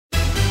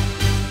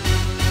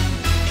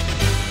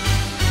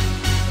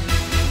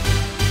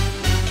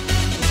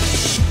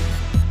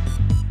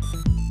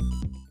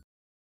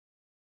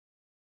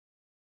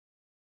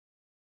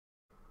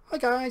Hi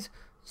guys,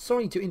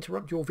 sorry to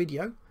interrupt your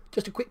video.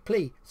 Just a quick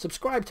plea,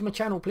 subscribe to my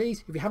channel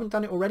please. If you haven't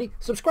done it already,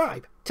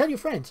 subscribe. Tell your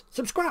friends,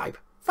 subscribe.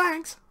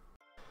 Thanks.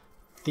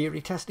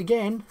 Theory test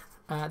again,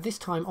 this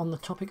time on the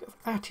topic of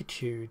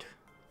attitude.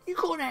 You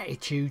got an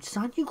attitude,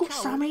 son, you got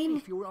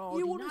something. You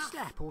want a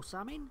slap or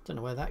something? Don't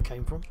know where that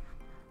came from.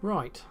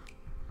 Right.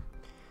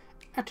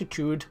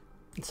 Attitude,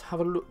 let's have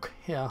a look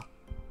here.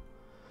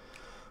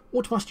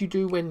 What must you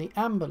do when the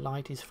amber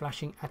light is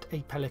flashing at a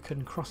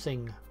pelican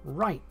crossing?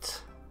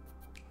 Right.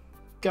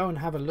 Go and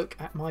have a look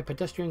at my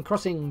pedestrian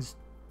crossings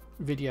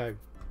video.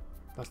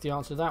 That's the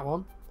answer to that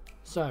one.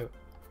 So,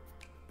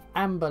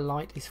 amber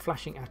light is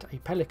flashing at a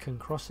pelican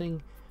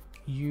crossing.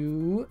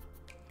 You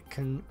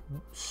can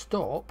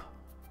stop.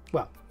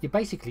 Well, you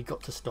basically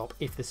got to stop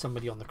if there's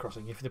somebody on the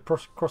crossing. If the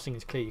crossing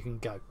is clear, you can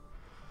go.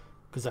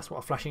 Because that's what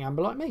a flashing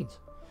amber light means.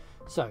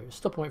 So,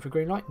 stop and wait for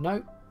green light.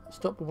 No.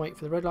 Stop and wait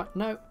for the red light.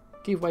 No.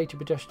 Give way to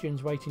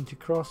pedestrians waiting to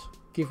cross.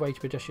 Give way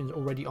to pedestrians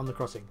already on the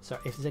crossing. So,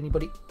 if there's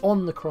anybody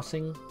on the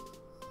crossing,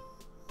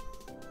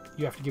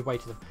 you have to give way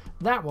to them.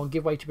 That one,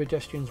 give way to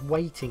pedestrians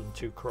waiting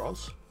to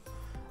cross.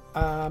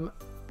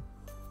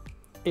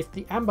 If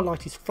the amber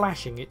light is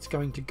flashing, it's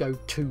going to go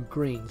to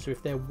green. So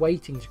if they're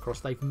waiting to cross,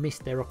 they've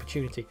missed their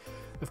opportunity.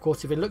 Of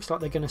course, if it looks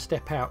like they're going to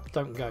step out,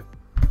 don't go.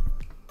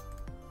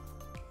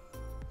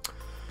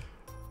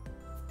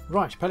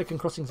 Right, pelican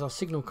crossings are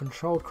signal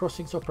controlled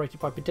crossings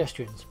operated by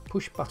pedestrians.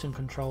 Push button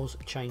controls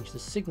change the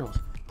signals.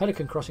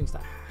 Pelican crossings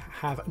that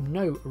have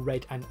no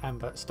red and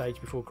amber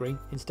stage before green,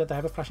 instead they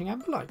have a flashing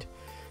amber light.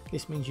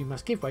 This means you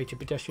must give way to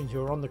pedestrians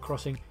who are on the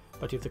crossing,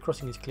 but if the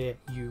crossing is clear,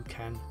 you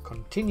can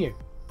continue.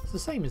 It's the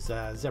same as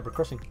zebra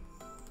crossing.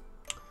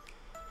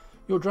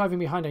 You're driving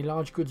behind a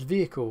large goods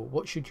vehicle.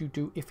 What should you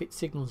do if it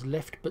signals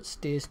left but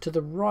steers to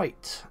the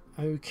right?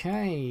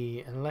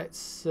 Okay, let's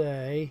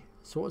say,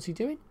 so what's he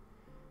doing?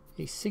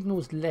 He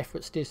signals left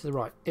but steers to the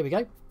right. Here we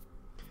go.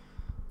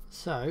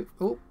 So,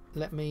 oh,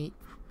 let me,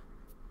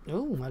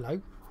 oh, hello.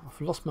 I've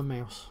lost my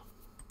mouse.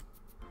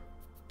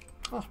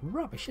 That's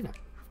rubbish, isn't it?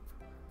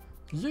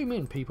 Zoom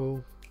in,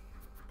 people.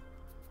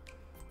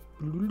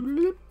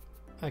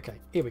 Okay,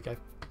 here we go.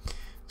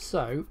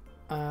 So,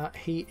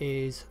 he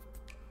is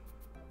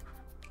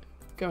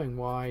going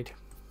wide.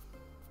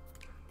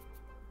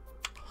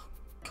 Oh,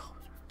 God,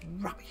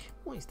 rubbish.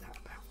 What is that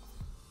about?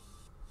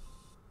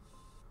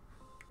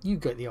 You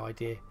get the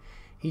idea.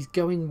 He's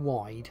going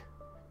wide.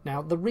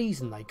 Now, the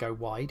reason they go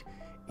wide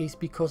is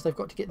because they've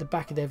got to get the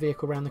back of their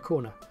vehicle around the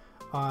corner.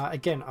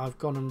 Again, I've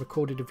gone and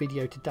recorded a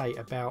video today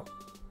about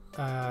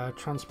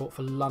transport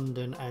for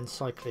London and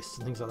cyclists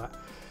and things like that.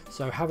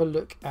 So have a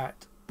look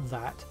at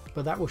that,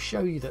 but that will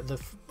show you that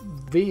the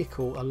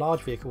vehicle, a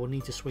large vehicle, will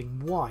need to swing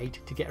wide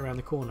to get around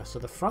the corner. So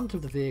the front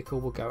of the vehicle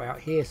will go out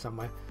here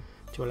somewhere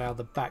to allow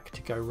the back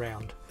to go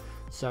round.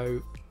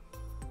 So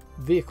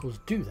vehicles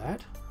do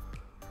that.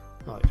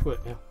 Oh, it's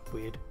worked now.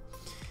 Weird.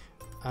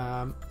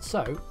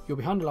 So you're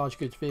behind a large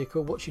goods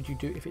vehicle. What should you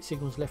do if it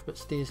signals left but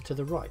steers to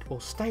the right? Well,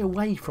 stay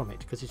away from it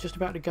because it's just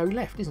about to go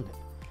left, isn't it?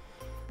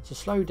 So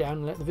slow down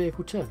and let the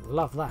vehicle turn.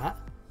 Love that.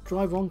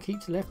 Drive on, keep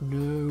to left.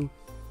 No.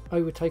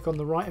 Overtake on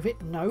the right of it.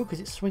 No, because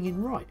it's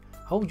swinging right.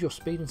 Hold your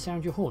speed and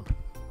sound your horn.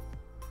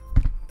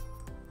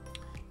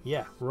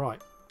 Yeah,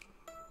 right.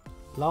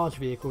 Large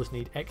vehicles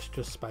need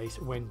extra space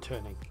when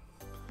turning.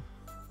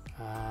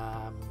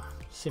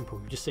 Simple,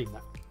 you've just seen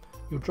that.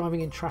 You're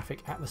driving in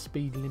traffic at the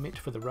speed limit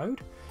for the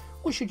road.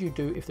 What should you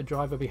do if the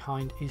driver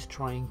behind is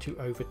trying to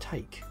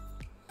overtake?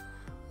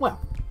 Well,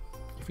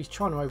 if he's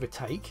trying to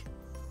overtake,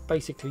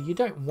 basically you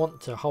don't want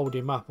to hold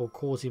him up or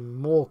cause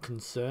him more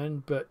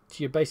concern, but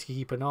you basically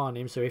keep an eye on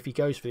him. So if he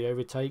goes for the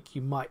overtake,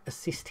 you might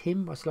assist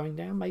him by slowing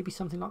down, maybe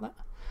something like that.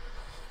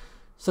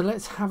 So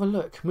let's have a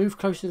look. Move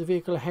closer to the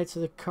vehicle ahead so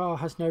the car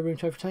has no room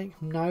to overtake.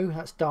 No,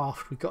 that's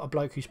daft. We've got a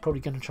bloke who's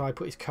probably going to try to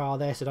put his car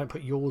there, so don't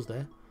put yours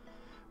there.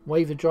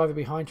 Wave the driver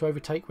behind to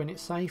overtake when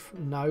it's safe.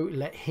 No,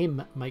 let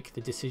him make the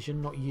decision,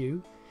 not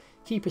you.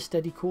 Keep a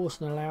steady course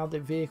and allow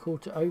the vehicle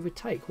to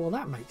overtake. Well,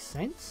 that makes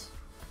sense.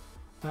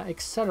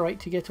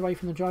 Accelerate to get away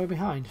from the driver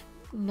behind.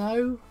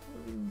 No,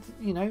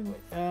 you know,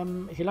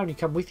 he'll only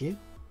come with you.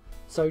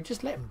 So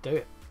just let him do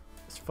it.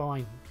 It's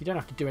fine. You don't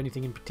have to do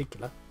anything in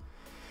particular.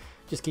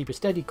 Just keep a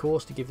steady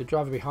course to give the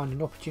driver behind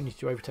an opportunity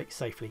to overtake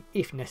safely.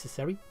 If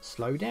necessary,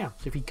 slow down.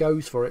 So if he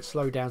goes for it,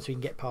 slow down so he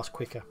can get past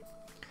quicker.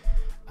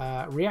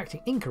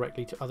 Reacting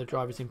incorrectly to other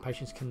drivers'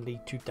 impatience can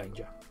lead to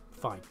danger.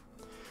 Fine.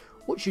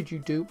 What should you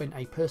do when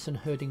a person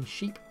herding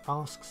sheep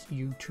asks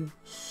you to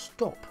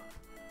stop?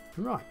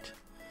 Right.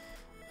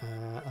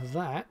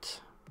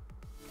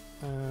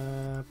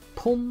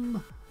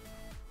 Pum.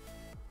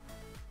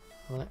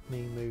 Let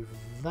me move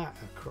that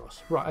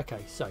across. Right,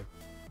 okay, so,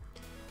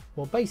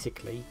 well,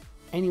 basically,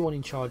 anyone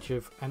in charge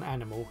of an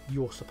animal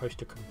you're supposed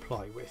to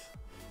comply with.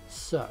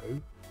 So,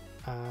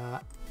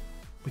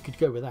 we could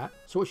go with that.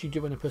 So what should you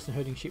do when a person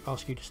herding sheep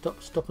asks you to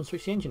stop? Stop and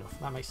switch the engine off.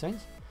 That makes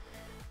sense.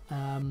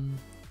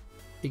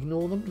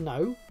 Ignore them?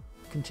 No.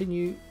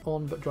 Continue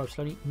on but drive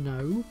slowly?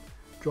 No.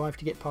 Drive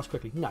to get past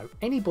quickly? No.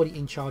 Anybody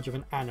in charge of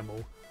an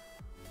animal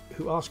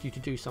who asks you to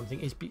do something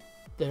is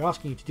they're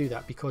asking you to do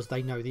that because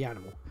they know the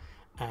animal,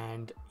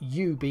 and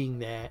you being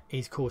there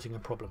is causing a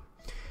problem.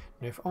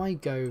 Now if I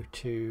go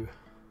to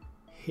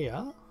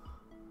here,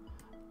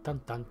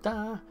 dun dun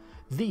dun,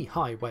 the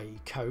highway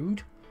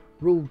code,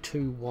 rule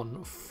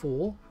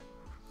 214,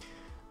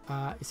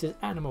 it says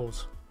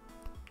animals.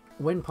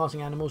 When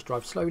passing animals,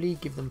 drive slowly,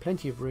 give them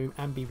plenty of room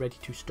and be ready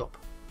to stop.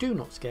 Do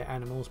not scare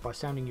animals by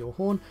sounding your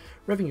horn,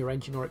 revving your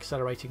engine or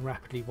accelerating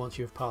rapidly once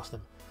you have passed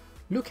them.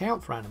 Look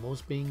out for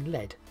animals being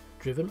led,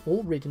 driven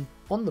or ridden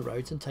on the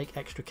roads and take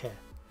extra care.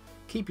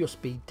 Keep your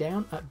speed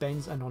down at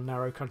bends and on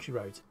narrow country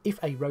roads. If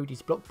a road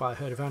is blocked by a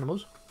herd of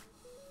animals,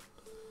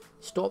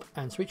 stop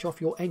and switch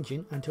off your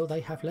engine until they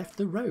have left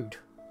the road.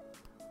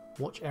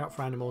 Watch out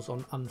for animals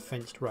on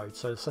unfenced roads,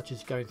 so such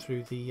as going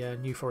through the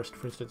New Forest,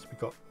 for instance. We've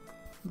got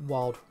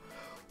wild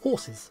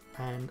horses,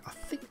 and I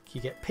think you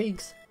get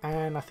pigs,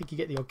 and I think you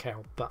get the odd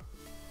cow. But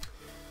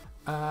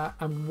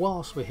and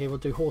whilst we're here, we'll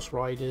do horse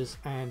riders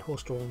and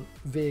horse-drawn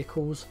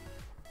vehicles.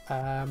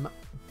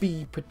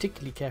 Be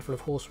particularly careful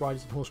of horse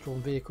riders and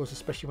horse-drawn vehicles,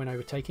 especially when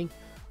overtaking.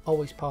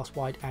 Always pass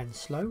wide and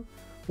slow.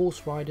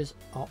 Horse riders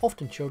are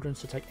often children,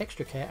 so take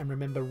extra care, and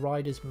remember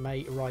riders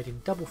may ride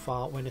in double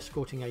file when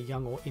escorting a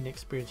young or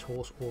inexperienced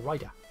horse or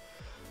rider.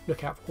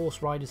 Look out for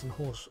horse riders and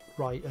horse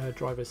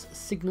drivers'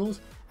 signals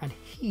and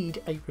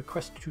heed a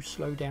request to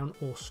slow down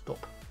or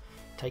stop.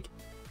 Take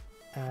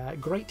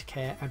great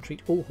care and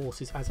treat all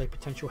horses as a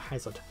potential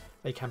hazard.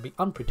 They can be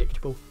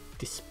unpredictable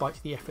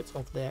despite the efforts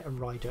of their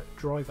rider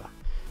driver.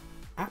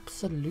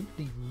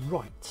 Absolutely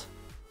right.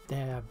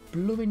 They're a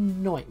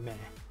blooming nightmare.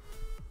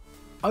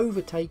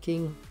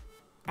 Overtaking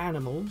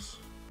animals.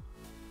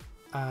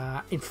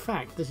 In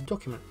fact, there's a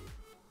document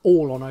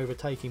all on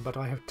overtaking, but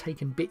I have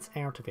taken bits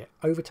out of it.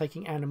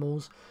 Overtaking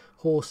animals,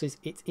 horses,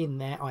 it's in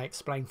there. I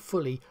explain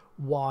fully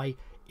why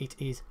it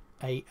is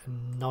a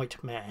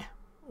nightmare.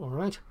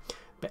 Alright,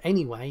 but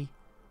anyway,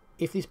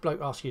 if this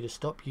bloke asks you to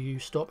stop, you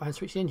stop and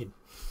switch the engine.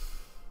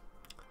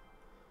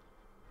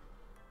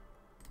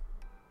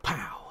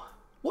 Pow!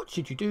 What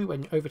should you do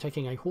when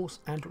overtaking a horse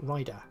and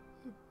rider?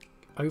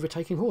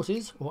 Overtaking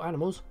horses or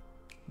animals,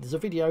 there's a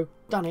video,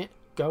 done it,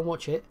 go and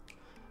watch it.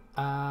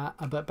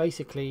 But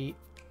basically,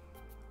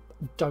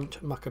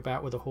 don't muck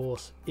about with a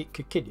horse, it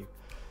could kill you.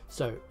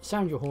 So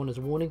sound your horn as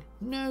a warning.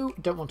 No,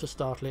 don't want to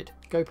startle it.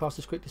 Go past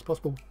as quickly as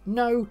possible.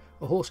 No,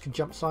 a horse can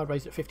jump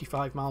sideways at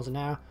 55 miles an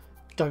hour.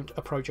 Don't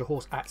approach a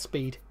horse at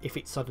speed if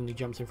it suddenly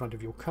jumps in front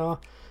of your car.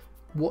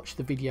 Watch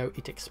the video,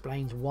 it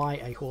explains why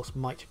a horse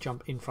might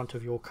jump in front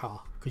of your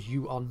car, because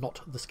you are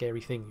not the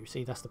scary thing, you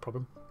see, that's the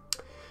problem.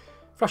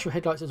 Flash your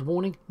headlights as a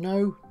warning.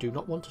 No, do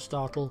not want to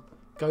startle.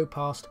 Go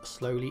past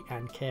slowly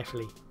and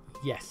carefully.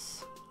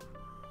 Yes.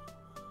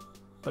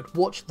 But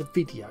watch the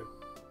video.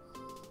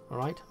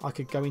 Alright, I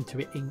could go into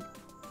it in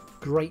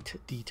great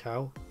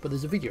detail, but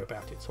there's a video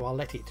about it, so I'll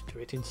let it do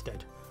it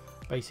instead.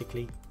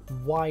 Basically,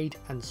 wide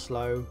and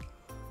slow.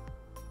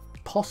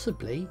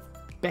 Possibly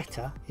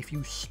better if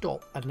you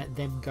stop and let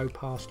them go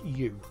past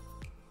you.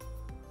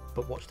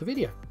 But watch the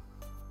video.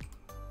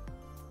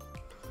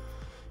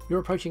 You're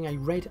approaching a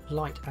red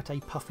light at a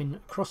puffin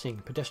crossing.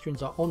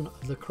 Pedestrians are on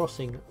the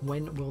crossing.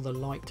 When will the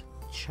light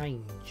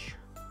change?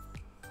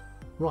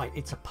 Right,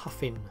 it's a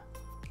puffin.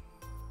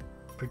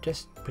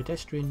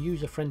 Pedestrian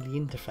user-friendly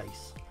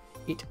interface.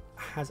 It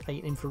has an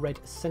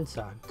infrared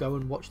sensor. Go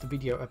and watch the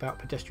video about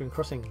pedestrian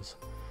crossings,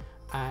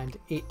 and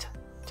it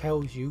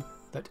tells you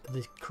that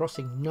the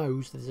crossing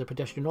knows that there's a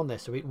pedestrian on there,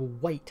 so it will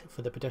wait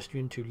for the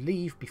pedestrian to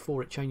leave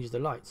before it changes the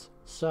lights.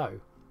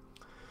 So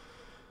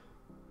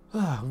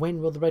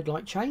when will the red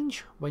light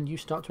change? When you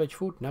start to edge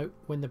forward? No.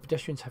 When the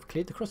pedestrians have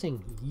cleared the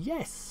crossing?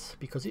 Yes,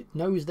 because it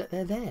knows that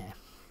they're there.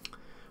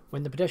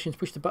 When the pedestrians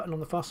push the button on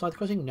the far side of the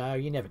crossing? No,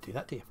 you never do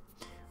that, do you?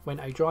 When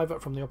a driver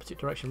from the opposite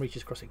direction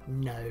reaches crossing?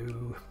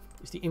 No.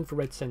 It's the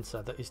infrared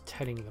sensor that is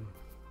telling them.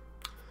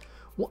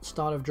 What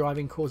style of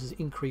driving causes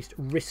increased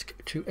risk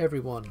to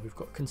everyone? We've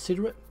got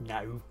considerate. No,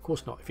 of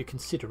course not. If you're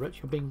considerate,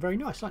 you're being very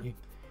nice, aren't you?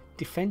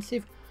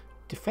 Defensive.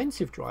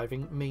 Defensive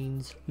driving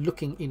means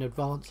looking in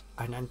advance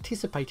and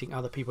anticipating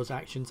other people's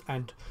actions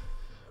and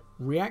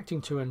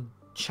reacting to and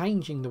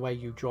changing the way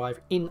you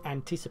drive in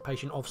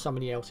anticipation of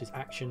somebody else's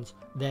actions.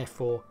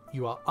 Therefore,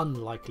 you are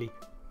unlikely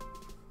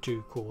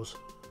to cause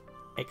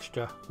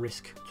extra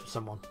risk to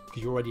someone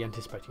because you're already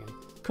anticipating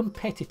it.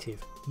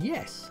 Competitive.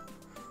 Yes.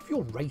 If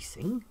you're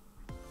racing,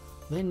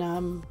 then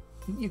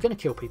you're going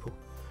to kill people.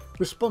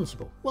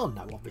 Responsible. Well,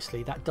 no,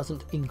 obviously that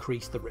doesn't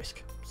increase the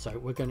risk. So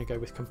we're going to go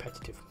with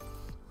competitive.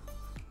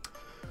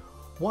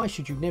 Why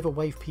should you never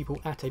wave people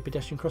at a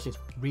pedestrian crossing?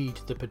 Read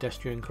the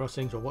pedestrian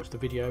crossings or watch the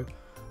video.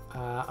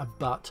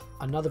 But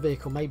another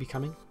vehicle may be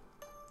coming.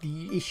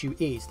 The issue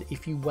is that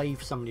if you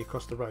wave somebody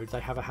across the road, they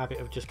have a habit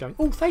of just going,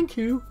 oh, thank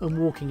you, and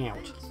walking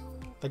out.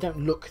 They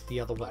don't look the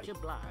other way.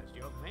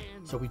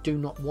 So we do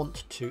not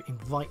want to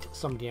invite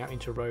somebody out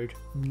into a road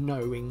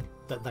knowing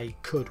that they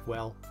could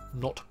well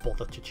not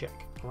bother to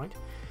check. Right?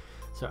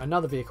 So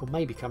another vehicle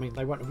may be coming.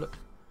 They won't have looked.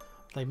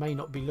 They may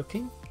not be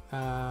looking.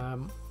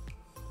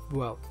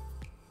 Well,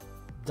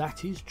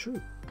 that is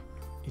true.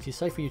 It is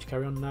safe for you to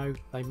carry on. No,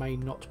 they may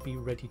not be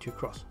ready to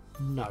cross.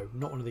 No,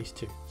 not one of these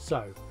two.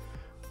 So,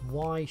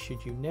 why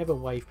should you never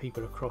wave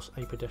people across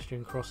a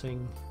pedestrian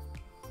crossing?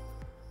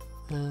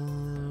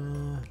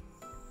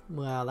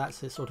 Well,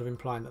 that's sort of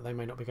implying that they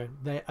may not be going.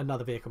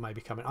 Another vehicle may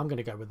be coming. I'm going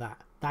to go with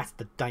that. That's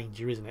the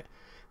danger, isn't it?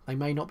 They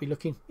may not be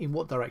looking in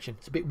what direction.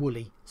 It's a bit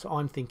woolly. So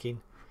I'm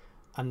thinking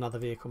another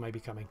vehicle may be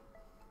coming.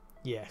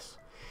 Yes.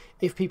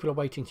 If people are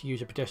waiting to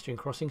use a pedestrian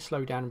crossing,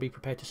 slow down and be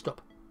prepared to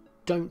stop.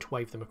 Don't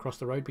wave them across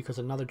the road because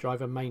another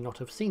driver may not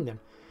have seen them,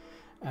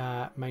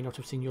 may not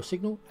have seen your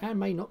signal, and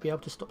may not be able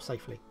to stop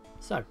safely.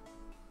 So,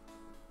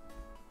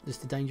 there's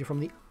the danger from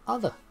the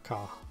other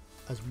car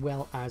as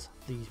well as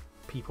these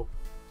people.